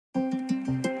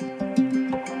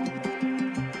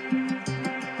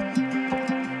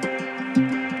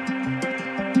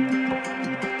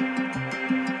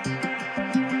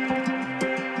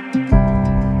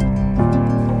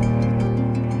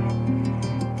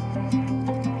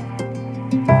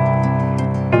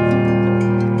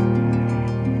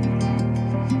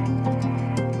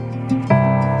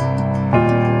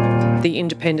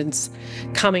independents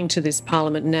coming to this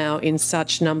parliament now in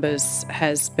such numbers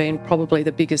has been probably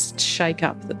the biggest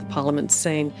shake-up that the parliament's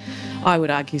seen, I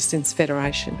would argue, since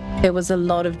Federation. There was a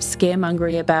lot of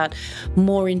scaremongering about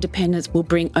more independence will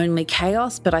bring only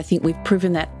chaos, but I think we've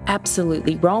proven that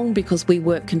absolutely wrong, because we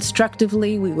work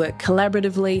constructively, we work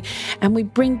collaboratively, and we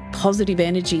bring positive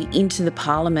energy into the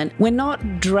parliament. We're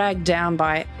not dragged down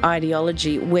by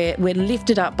ideology. We're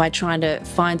lifted up by trying to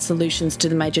find solutions to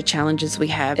the major challenges we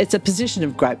have. It's a position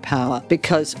of great power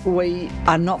because we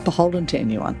are not beholden to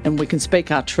anyone, and we can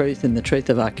speak our truth and the truth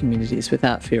of our communities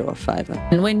without fear or favour.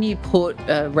 And when you put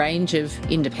a range of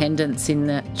independents in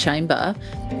the chamber,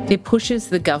 it pushes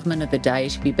the government of the day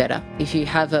to be better. If you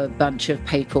have a bunch of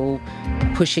people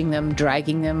pushing them,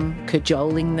 dragging them,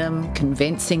 cajoling them,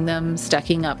 convincing them,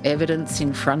 stacking up evidence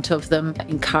in front of them,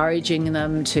 encouraging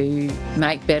them to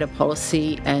make better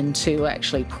policy and to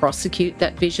actually prosecute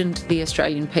that vision to the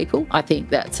Australian people, I think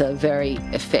that's a very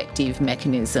effective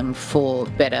mechanism for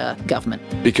better government.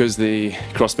 Because the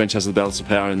crossbench has the balance of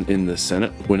power in the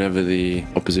Senate, whenever the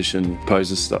opposition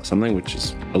poses something, which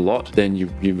is a lot, then you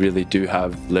really do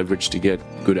have leverage to get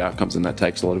good outcomes, and that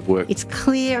takes a lot of work. It's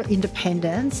clear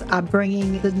independents are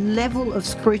bringing the level of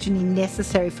scrutiny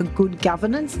necessary for good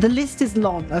governance. The list is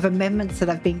long of amendments that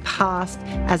have been passed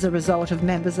as a result of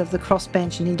members of the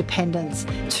crossbench and independents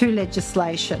to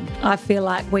legislation. I feel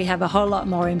like we have a whole lot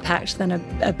more impact than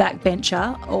a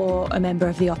backbencher or a member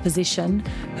of the opposition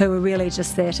who are really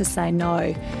just there to say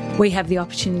no. We have the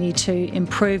opportunity to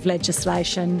improve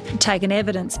legislation, take an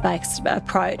evidence-based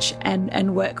approach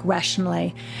and work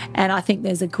rationally. And I think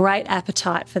there's a great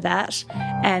appetite for that,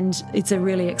 and it's a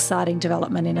really exciting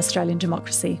development in Australian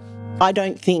democracy. I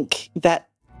don't think that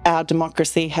our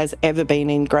democracy has ever been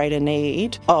in greater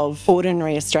need of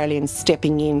ordinary Australians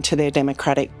stepping into their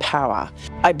democratic power.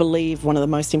 I believe one of the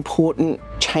most important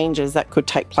changes that could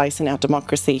take place in our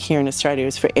democracy here in Australia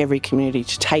is for every community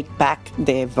to take back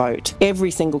their vote.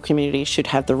 Every single community should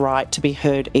have the right to be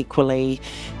heard equally.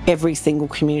 Every single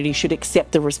community should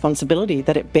accept the responsibility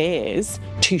that it bears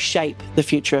to shape the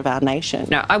future of our nation.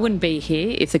 No, I wouldn't be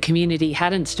here if the community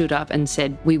hadn't stood up and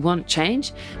said, we want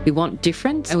change, we want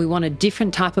difference, and we want a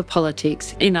different type of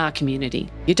politics in our community.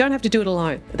 You don't have to do it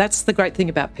alone. That's the great thing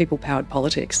about people-powered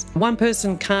politics. One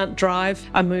person can't drive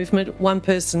a movement, one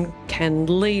person can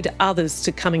lead others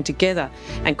to coming together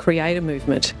and create a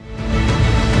movement.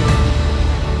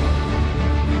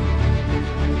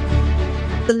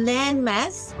 The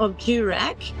landmass of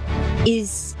Durack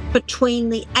is between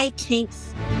the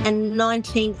 18th and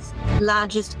 19th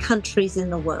largest countries in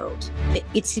the world.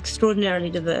 It's extraordinarily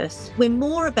diverse. We're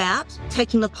more about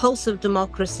taking the pulse of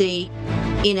democracy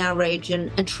in our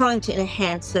region and trying to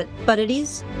enhance it, but it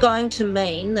is going to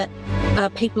mean that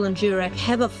people in Durack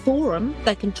have a forum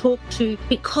they can talk to,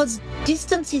 because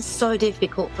distance is so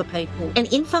difficult for people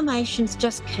and information's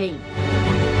just key.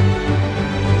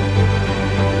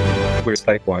 We're a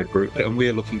statewide group, and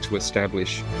we're looking to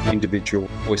establish individual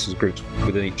voices groups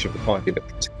within each of the 5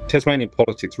 electorates. Tasmanian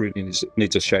politics really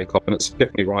needs a shake-up, and it's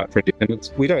definitely right for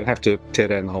independence. We don't have to tear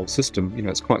down the whole system. You know,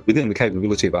 it's quite within the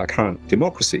capability of our current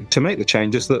democracy to make the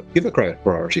changes that give a great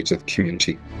priority to the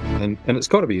community, and it's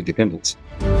got to be independence.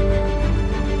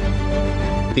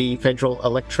 The federal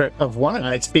electorate have won.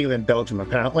 It's bigger than Belgium,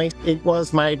 apparently. It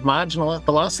was made marginal at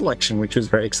the last election, which was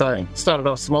very exciting. Started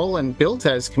off small and built,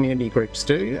 as community groups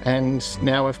do, and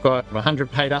now we've got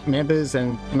 100 paid-up members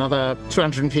and another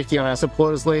 250 on our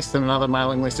supporters list and another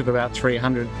mailing list of about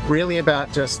 300. Really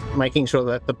about just making sure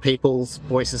that the people's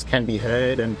voices can be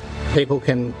heard and people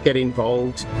can get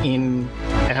involved in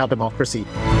our democracy.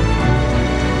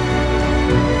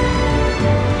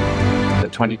 The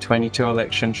 2022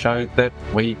 election showed that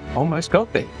we almost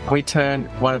got there. We turned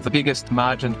one of the biggest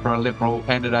margins for a Liberal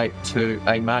candidate to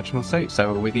a marginal seat,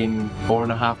 so we're within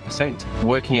 4.5%.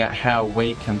 Working out how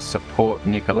we can support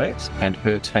Nicolette and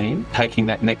her team, taking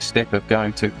that next step of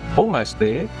going to almost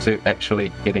there to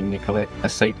actually getting Nicolette a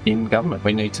seat in government.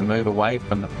 We need to move away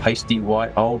from the pasty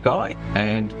white old guy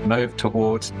and move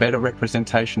towards better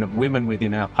representation of women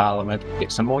within our parliament,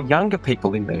 get some more younger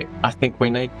people in there. I think we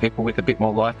need people with a bit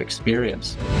more life experience.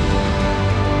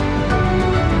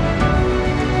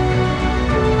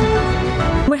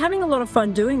 We're having a lot of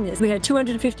fun doing this. We had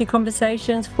 250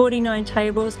 conversations, 49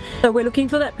 tables. So we're looking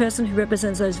for that person who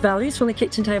represents those values from the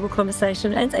kitchen table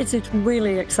conversation. And it's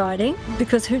really exciting,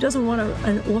 because who doesn't want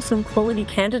an awesome quality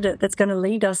candidate that's going to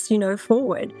lead us,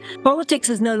 forward? Politics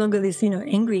is no longer this,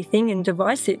 angry thing and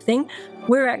divisive thing.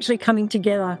 We're actually coming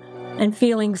together and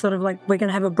feeling sort of like we're going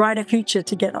to have a brighter future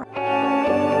together.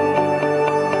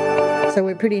 So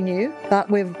we're pretty new, but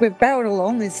we've barreled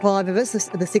along. There's 5 of us,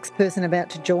 the 6th person about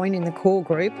to join in the core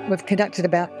group. We've conducted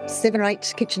about 7 or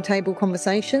 8 kitchen table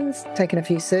conversations, taken a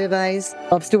few surveys.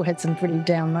 I've still had some pretty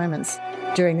down moments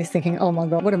during this thinking, oh my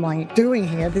God, what am I doing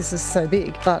here? This is so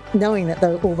big. But knowing that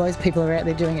all those people are out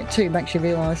there doing it too makes you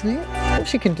realise, yeah,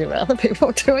 if you can do it, other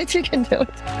people do it, you can do it.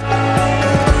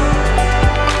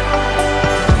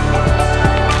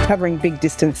 Covering big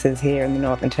distances here in the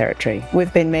Northern Territory.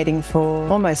 We've been meeting for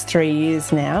almost 3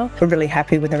 years now. We're really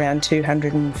happy with around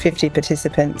 250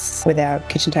 participants with our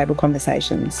kitchen table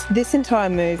conversations. This entire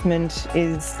movement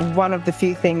is one of the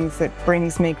few things that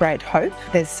brings me great hope.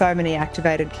 There's so many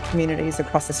activated communities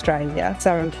across Australia.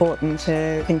 So important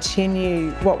to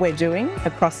continue what we're doing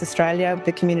across Australia,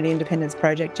 the Community Independence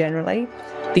Project generally.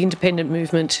 The independent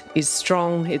movement is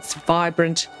strong, it's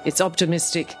vibrant, it's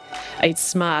optimistic, it's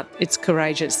smart, it's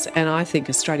courageous, and I think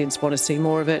Australians want to see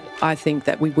more of it. I think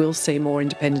that we will see more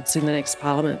independence in the next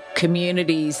parliament.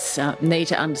 Communities need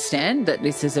to understand that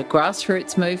this is a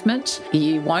grassroots movement.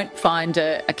 You won't find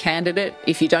a candidate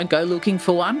if you don't go looking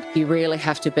for one. You really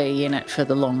have to be in it for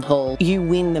the long haul. You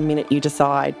win the minute you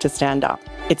decide to stand up.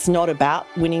 It's not about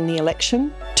winning the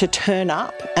election. To turn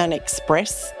up and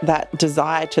express that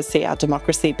desire to see our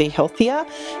democracy be healthier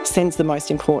sends the most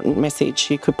important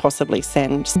message you could possibly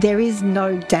send. There is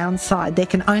no downside. There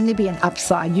can only be an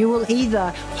upside. You will either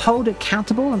hold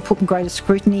accountable and put greater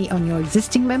scrutiny on your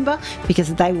existing member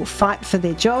because they will fight for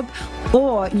their job,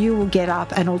 or you will get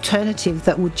up an alternative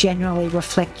that will generally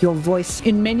reflect your voice.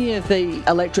 In many of the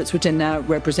electorates which are now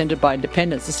represented by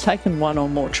independents, it's taken 1 or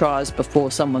more tries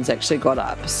before someone's actually got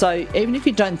up. So even if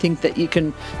you don't think that you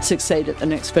can succeed at the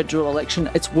next federal election,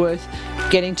 it's worth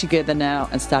getting together now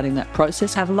and starting that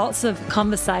process. Have lots of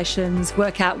conversations,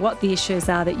 work out what the issues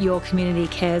are that your community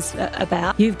cares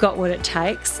about. You've got what it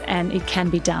takes and it can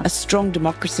be done. A strong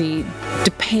democracy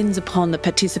depends upon the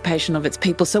participation of its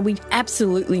people, so we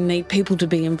absolutely need people to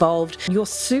be involved. Your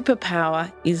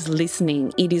superpower is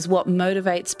listening. It is what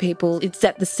motivates people. It's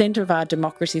at the centre of our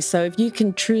democracy, so if you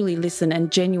can truly listen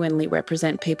and genuinely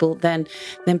represent people, then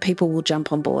people will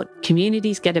jump on board.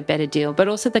 Communities get a better deal, but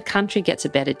also the country gets a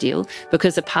better deal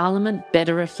because the parliament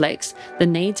better reflects the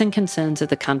needs and concerns of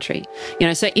the country.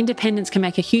 So independence can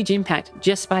make a huge impact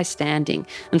just by standing.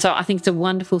 And so I think it's a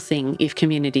wonderful thing if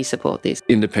communities support this.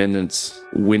 Independence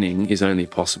winning is only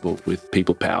possible with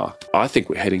people power. I think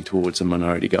we're heading towards a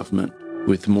minority government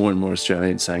with more and more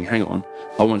Australians saying, hang on,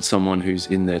 I want someone who's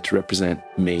in there to represent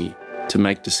me, to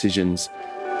make decisions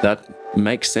that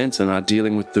make sense and are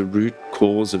dealing with the root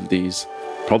cause of these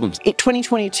problems.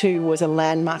 2022 was a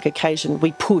landmark occasion.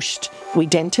 We pushed, we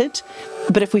dented,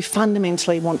 but if we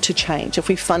fundamentally want to change, if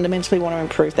we fundamentally want to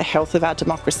improve the health of our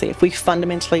democracy, if we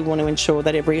fundamentally want to ensure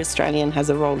that every Australian has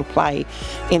a role to play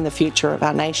in the future of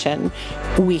our nation,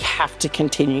 we have to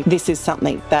continue. This is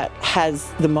something that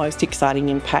has the most exciting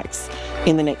impacts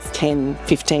in the next 10,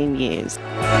 15 years.